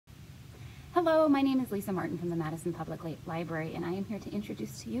Hello, my name is Lisa Martin from the Madison Public Library, and I am here to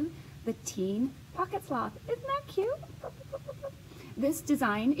introduce to you the Teen Pocket Sloth. Isn't that cute? This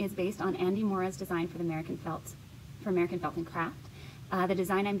design is based on Andy Mora's design for the American Felt and Craft. The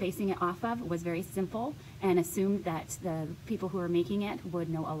design I'm basing it off of was very simple and assumed that the people who are making it would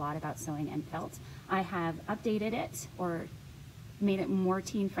know a lot about sewing and felt. I have updated it or made it more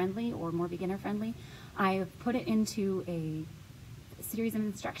teen friendly or more beginner friendly. I've put it into a series of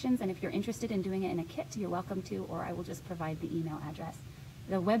instructions, and if you're interested in doing it in a kit, you're welcome to, or I will just provide the email address,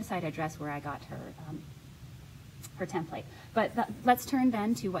 the website address where I got her template. But let's turn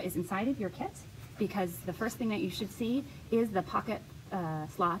then to what is inside of your kit, because the first thing that you should see is the Pocket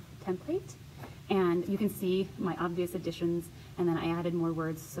Sloth template, and you can see my obvious additions, and then I added more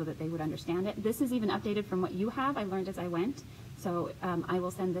words so that they would understand it. This is even updated from what you have. I learned as I went. So I will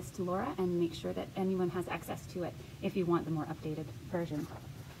send this to Laura and make sure that anyone has access to it if you want the more updated version.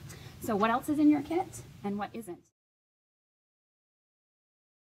 So what else is in your kit and what isn't?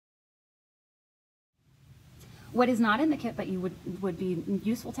 What is not in the kit but you would be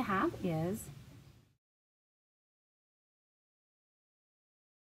useful to have is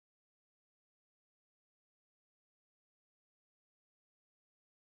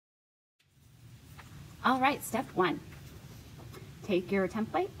all right, step one. Take your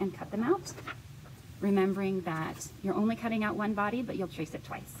template and cut them out, remembering that you're only cutting out one body, but you'll trace it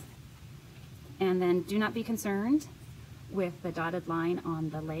twice. And then do not be concerned with the dotted line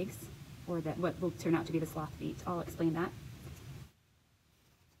on the legs, or what will turn out to be the sloth feet. I'll explain that.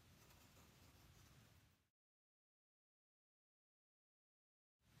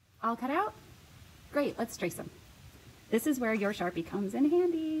 All cut out? Great, let's trace them. This is where your Sharpie comes in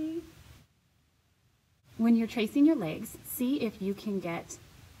handy. When you're tracing your legs, see if you can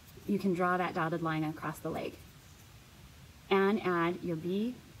draw that dotted line across the leg and add your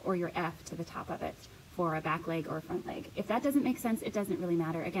B or your F to the top of it for a back leg or a front leg. If that doesn't make sense, it doesn't really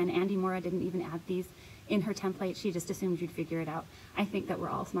matter. Again, Andy Mora didn't even add these in her template. She just assumed you'd figure it out. I think that we're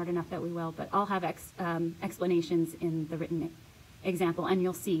all smart enough that we will, but I'll have explanations in the written example, and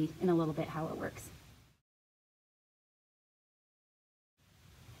you'll see in a little bit how it works.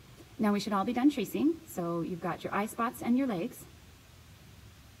 Now we should all be done tracing. So you've got your eye spots and your legs,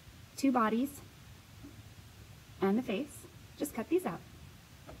 two bodies, and the face. Just cut these out.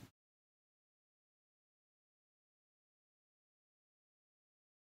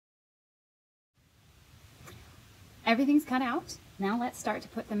 Everything's cut out. Now let's start to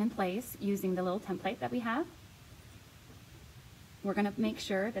put them in place using the little template that we have. We're going to make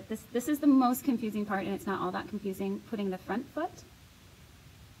sure that this is the most confusing part, and it's not all that confusing, putting the front foot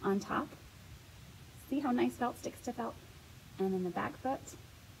on top. See how nice felt sticks to felt? And then the back foot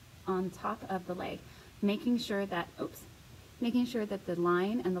on top of the leg, making sure that the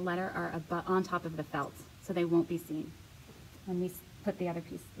line and the letter are on top of the felt so they won't be seen when we put the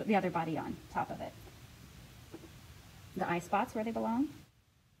other body on top of it. The eye spots where they belong,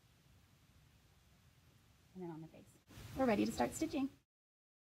 and then on the face. We're ready to start stitching.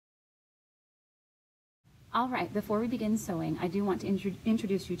 All right, before we begin sewing, I do want to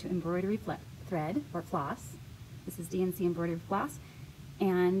introduce you to embroidery thread, or floss. This is DNC embroidery floss,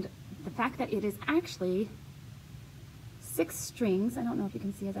 and the fact that it is actually 6 strings, I don't know if you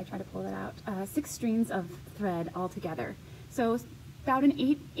can see as I try to pull it out, 6 strings of thread all together. So about an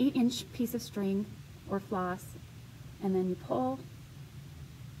 8-inch piece of string or floss, and then you pull.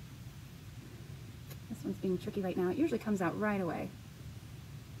 This one's being tricky right now. It usually comes out right away.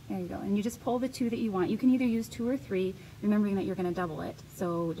 There you go, and you just pull the 2 that you want. You can either use 2 or 3, remembering that you're going to double it.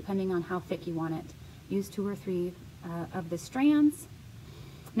 So depending on how thick you want it, use 2 or 3 of the strands.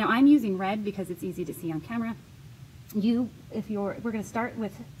 Now I'm using red because it's easy to see on camera. We're going to start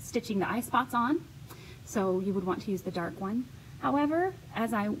with stitching the eye spots on, so you would want to use the dark one. However,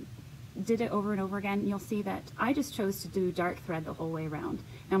 as I did it over and over again, you'll see that I just chose to do dark thread the whole way around.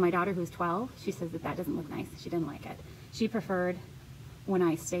 Now my daughter, who's 12, she says that doesn't look nice. She didn't like it. She preferred when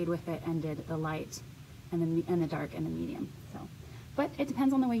I stayed with it and did the light and the dark and the medium. So, but it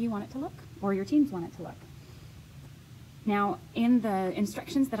depends on the way you want it to look, or your teens want it to look. Now, in the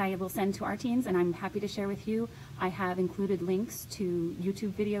instructions that I will send to our teens, and I'm happy to share with you, I have included links to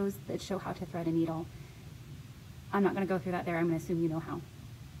YouTube videos that show how to thread a needle. I'm not going to go through that there. I'm going to assume you know how.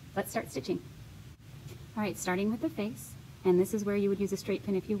 Let's start stitching. All right, starting with the face, and this is where you would use a straight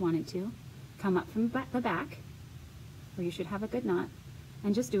pin if you wanted to. Come up from the back, where you should have a good knot,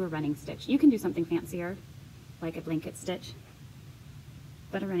 and just do a running stitch. You can do something fancier, like a blanket stitch,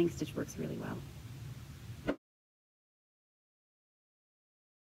 but a running stitch works really well.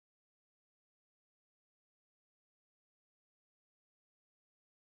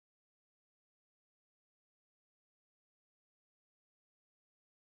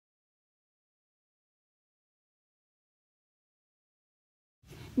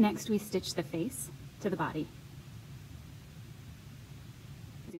 Next, we stitch the face to the body.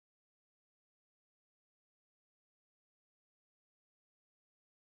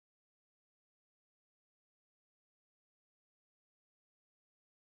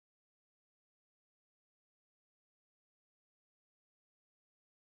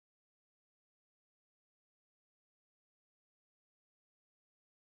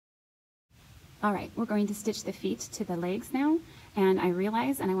 All right, we're going to stitch the feet to the legs now, and I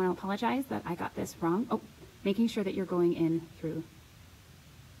realize, and I want to apologize that I got this wrong. Oh, making sure that you're going in through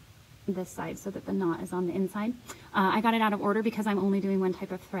this side so that the knot is on the inside. I got it out of order because I'm only doing one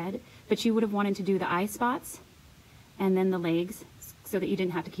type of thread, but you would have wanted to do the eye spots and then the legs so that you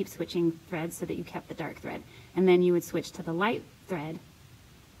didn't have to keep switching threads, so that you kept the dark thread. And then you would switch to the light thread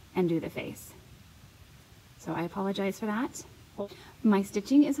and do the face. So I apologize for that. My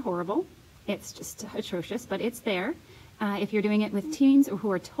stitching is horrible. It's just atrocious, but it's there. If you're doing it with teens or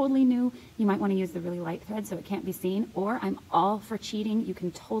who are totally new, you might want to use the really light thread so it can't be seen, or I'm all for cheating. You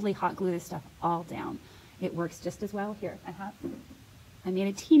can totally hot glue this stuff all down. It works just as well. Here, I made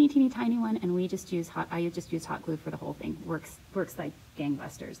a teeny tiny one, and I just used hot glue for the whole thing. Works like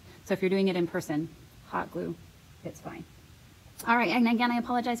gangbusters. So if you're doing it in person, hot glue, it's fine. All right, and again, I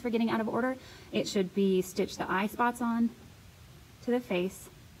apologize for getting out of order. It should be stitch the eye spots on to the face,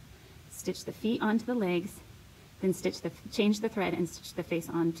 stitch the feet onto the legs, then change the thread and stitch the face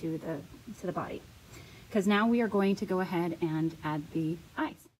onto the body. Because now we are going to go ahead and add the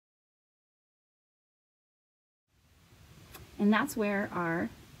eyes. And that's where our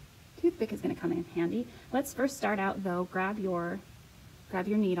toothpick is going to come in handy. Let's first start out though, grab your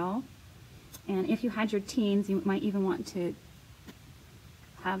needle, and if you had your teens, you might even want to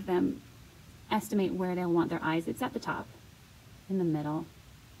have them estimate where they'll want their eyes. It's at the top, in the middle.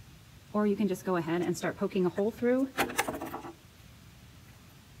 Or you can just go ahead and start poking a hole through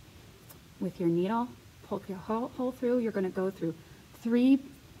with your needle. Poke your hole through. You're going to go through three,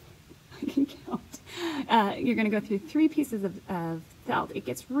 I can count. You're going to go through 3 pieces of felt. It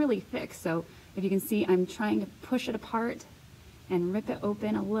gets really thick, so if you can see, I'm trying to push it apart and rip it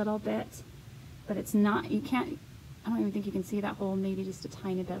open a little bit, but it's not, I don't even think you can see that hole, maybe just a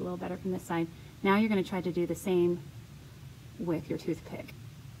tiny bit, a little better from this side. Now you're going to try to do the same with your toothpick.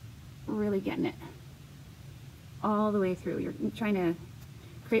 Really getting it all the way through. You're trying to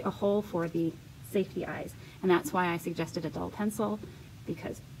create a hole for the safety eyes, and that's why I suggested a dull pencil,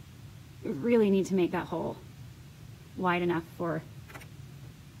 because you really need to make that hole wide enough for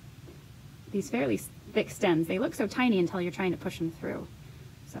these fairly thick stems. They look so tiny until you're trying to push them through.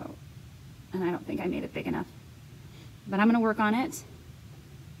 So, and I don't think I made it big enough, but I'm going to work on it.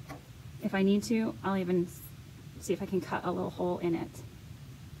 If I need to, I'll even see if I can cut a little hole in it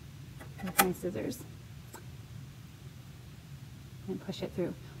with my scissors and push it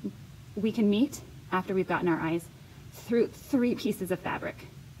through. We can meet after we've gotten our eyes through 3 pieces of fabric.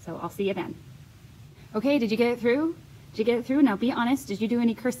 So I'll see you then. Okay, did you get it through? Did you get it through? Now be honest, did you do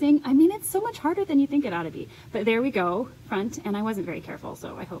any cursing? I mean, it's so much harder than you think it ought to be. But there we go, front, and I wasn't very careful,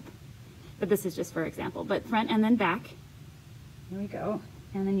 so I hope. But this is just for example. But front and then back. Here we go.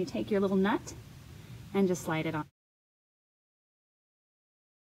 And then you take your little nut and just slide it on.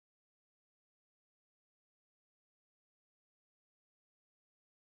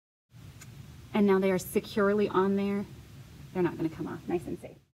 And now they are securely on there. They're not going to come off. Nice and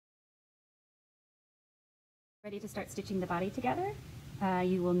safe. Ready to start stitching the body together?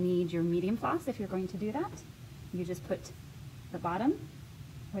 You will need your medium floss if you're going to do that. You just put the bottom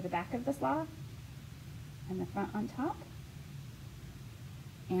or the back of the sloth and the front on top.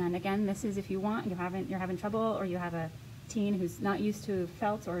 And again, this is if you want, you're having trouble, or you have a teen who's not used to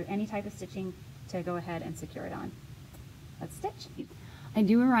felt or any type of stitching, to go ahead and secure it on. Let's stitch. I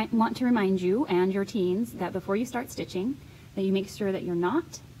do want to remind you and your teens that before you start stitching, that you make sure that your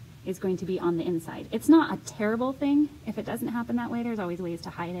knot is going to be on the inside. It's not a terrible thing if it doesn't happen that way. There's always ways to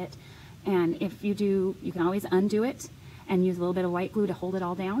hide it. And if you do, you can always undo it and use a little bit of white glue to hold it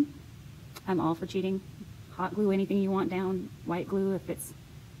all down. I'm all for cheating. Hot glue anything you want down. White glue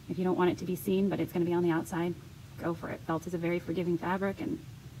if you don't want it to be seen, but it's going to be on the outside, go for it. Felt is a very forgiving fabric, and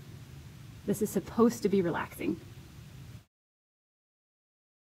this is supposed to be relaxing.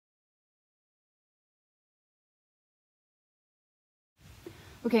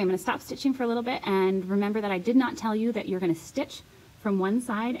 Okay, I'm going to stop stitching for a little bit, and remember that I did not tell you that you're going to stitch from one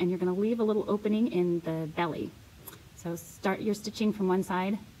side and you're going to leave a little opening in the belly. So start your stitching from one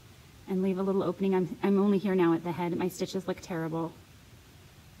side and leave a little opening. I'm only here now at the head. My stitches look terrible,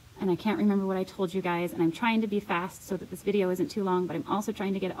 and I can't remember what I told you guys, and I'm trying to be fast so that this video isn't too long, but I'm also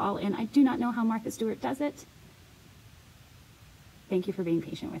trying to get it all in. I do not know how Martha Stewart does it, Thank you for being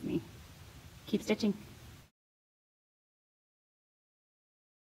patient with me. Keep stitching.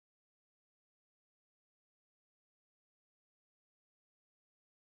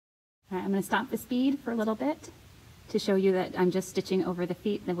 All right, I'm going to stop the speed for a little bit to show you that I'm just stitching over the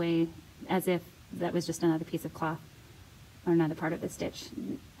feet the way as if that was just another piece of cloth or another part of the stitch.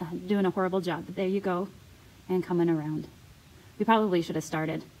 Doing a horrible job, but there you go, and coming around. We probably should have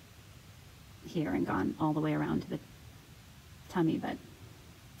started here and gone all the way around to the tummy, but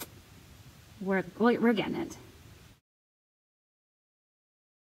we're getting it.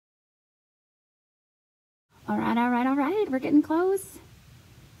 All right, we're getting close.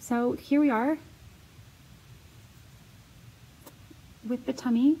 So here we are with the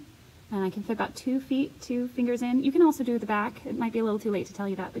tummy, and I can fit about 2 fingers in. You can also do the back. It might be a little too late to tell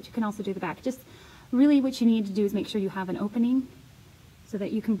you that, but you can also do the back. Just really what you need to do is make sure you have an opening so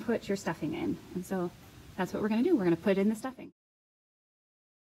that you can put your stuffing in. And so that's what we're going to do. We're going to put in the stuffing.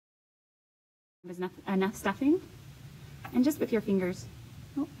 There's enough stuffing, and just with your fingers,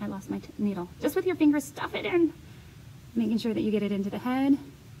 oh, I lost my needle. Just with your fingers, stuff it in, making sure that you get it into the head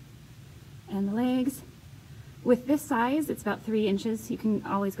and the legs. With this size, it's about 3 inches. You can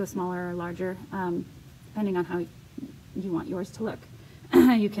always go smaller or larger, depending on how you want yours to look.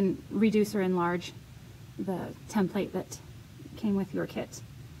 You can reduce or enlarge the template that came with your kit.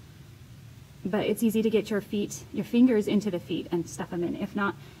 But it's easy to get your fingers into the feet and stuff them in. If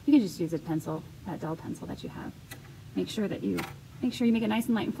not, you can just use a pencil, that dull pencil that you have. Make sure you make it nice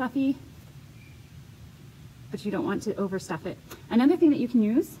and light and fluffy, but you don't want to overstuff it. Another thing that you can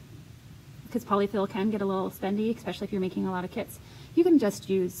use, because polyfill can get a little spendy, especially if you're making a lot of kits, you can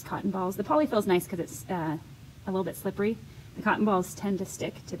just use cotton balls. The polyfill is nice because it's a little bit slippery. The cotton balls tend to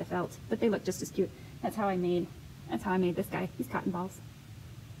stick to the felt, but they look just as cute. That's how I made this guy. These cotton balls.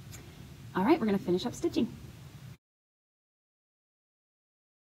 All right, we're going to finish up stitching.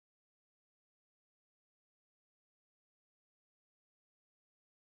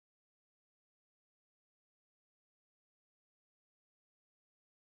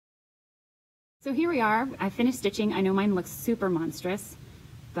 So here we are. I finished stitching. I know mine looks super monstrous,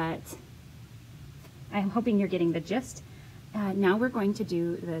 but I'm hoping you're getting the gist. Now we're going to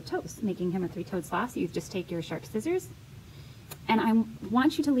do the toes, making him a 3-toed sloth. So you just take your sharp scissors, and I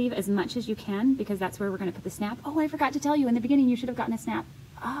want you to leave as much as you can because that's where we're going to put the snap. Oh, I forgot to tell you in the beginning you should have gotten a snap.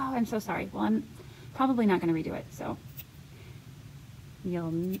 Oh, I'm so sorry. Well, I'm probably not going to redo it, so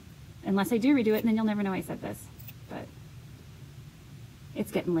unless I do redo it, then you'll never know I said this. But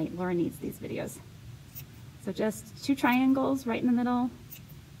it's getting late. Laura needs these videos. So just 2 triangles right in the middle.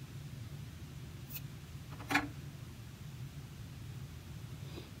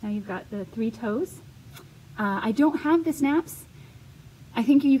 Now you've got the 3 toes. I don't have the snaps. I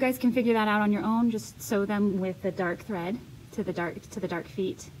think you guys can figure that out on your own. Just sew them with the dark thread to the dark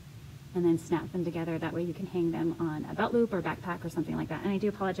feet, and then snap them together. That way you can hang them on a belt loop or backpack or something like that. And I do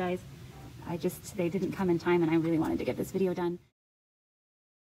apologize. They didn't come in time, and I really wanted to get this video done.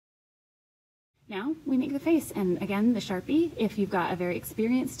 Now we make the face, and again, the Sharpie. If you've got a very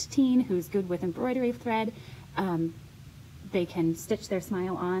experienced teen who's good with embroidery thread, they can stitch their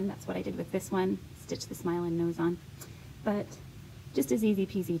smile on. That's what I did with this one, stitch the smile and nose on. But just as easy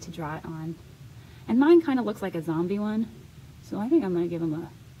peasy to draw it on. And mine kind of looks like a zombie one, so I think I'm going to give him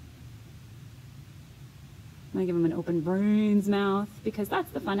an open brains mouth because that's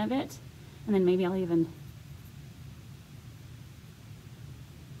the fun of it. And then maybe I'll even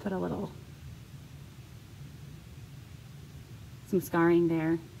put some scarring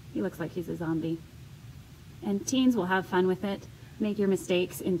there. He looks like he's a zombie. And teens will have fun with it. Make your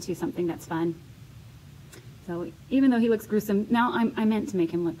mistakes into something that's fun. So even though he looks gruesome, now I meant to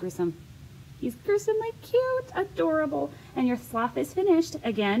make him look gruesome. He's gruesomely cute, adorable. And your sloth is finished.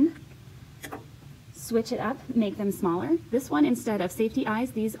 Again, switch it up, make them smaller. This one, instead of safety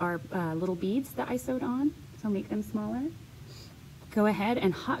eyes, these are little beads that I sewed on. So make them smaller. Go ahead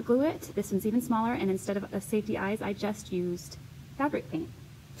and hot glue it. This one's even smaller, and instead of safety eyes, I just used fabric paint.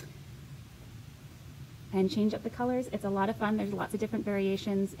 And change up the colors. It's a lot of fun. There's lots of different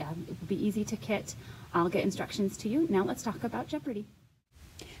variations. It will be easy to kit. I'll get instructions to you. Now let's talk about Jeopardy.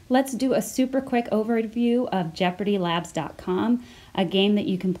 Let's do a super quick overview of JeopardyLabs.com, a game that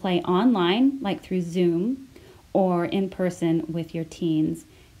you can play online, like through Zoom, or in person with your teens.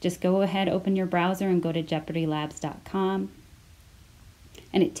 Just go ahead, open your browser, and go to JeopardyLabs.com.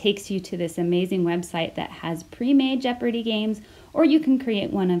 And it takes you to this amazing website that has pre-made Jeopardy games, or you can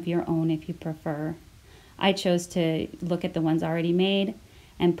create one of your own if you prefer. I chose to look at the ones already made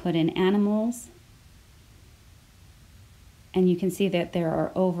and put in animals. And you can see that there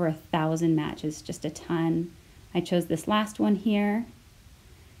are over 1,000 matches, just a ton I chose this last one here.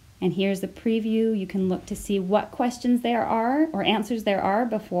 And here's the preview. You can look to see what questions there are or answers there are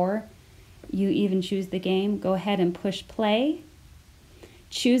before you even choose the game. Go ahead and push play.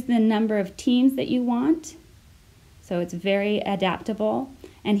 Choose the number of teams that you want. So it's very adaptable.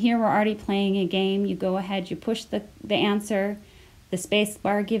 And here we're already playing a game. You go ahead, you push the answer. The space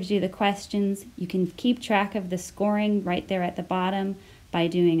bar gives you the questions. You can keep track of the scoring right there at the bottom by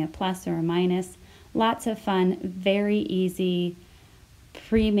doing a plus or a minus. Lots of fun, very easy,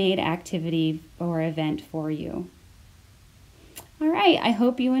 pre-made activity or event for you. All right, I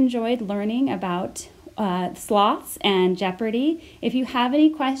hope you enjoyed learning about sloths and Jeopardy. If you have any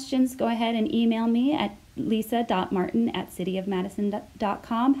questions, go ahead and email me at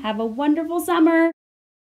lisa.martin@cityofmadison.com. Have a wonderful summer.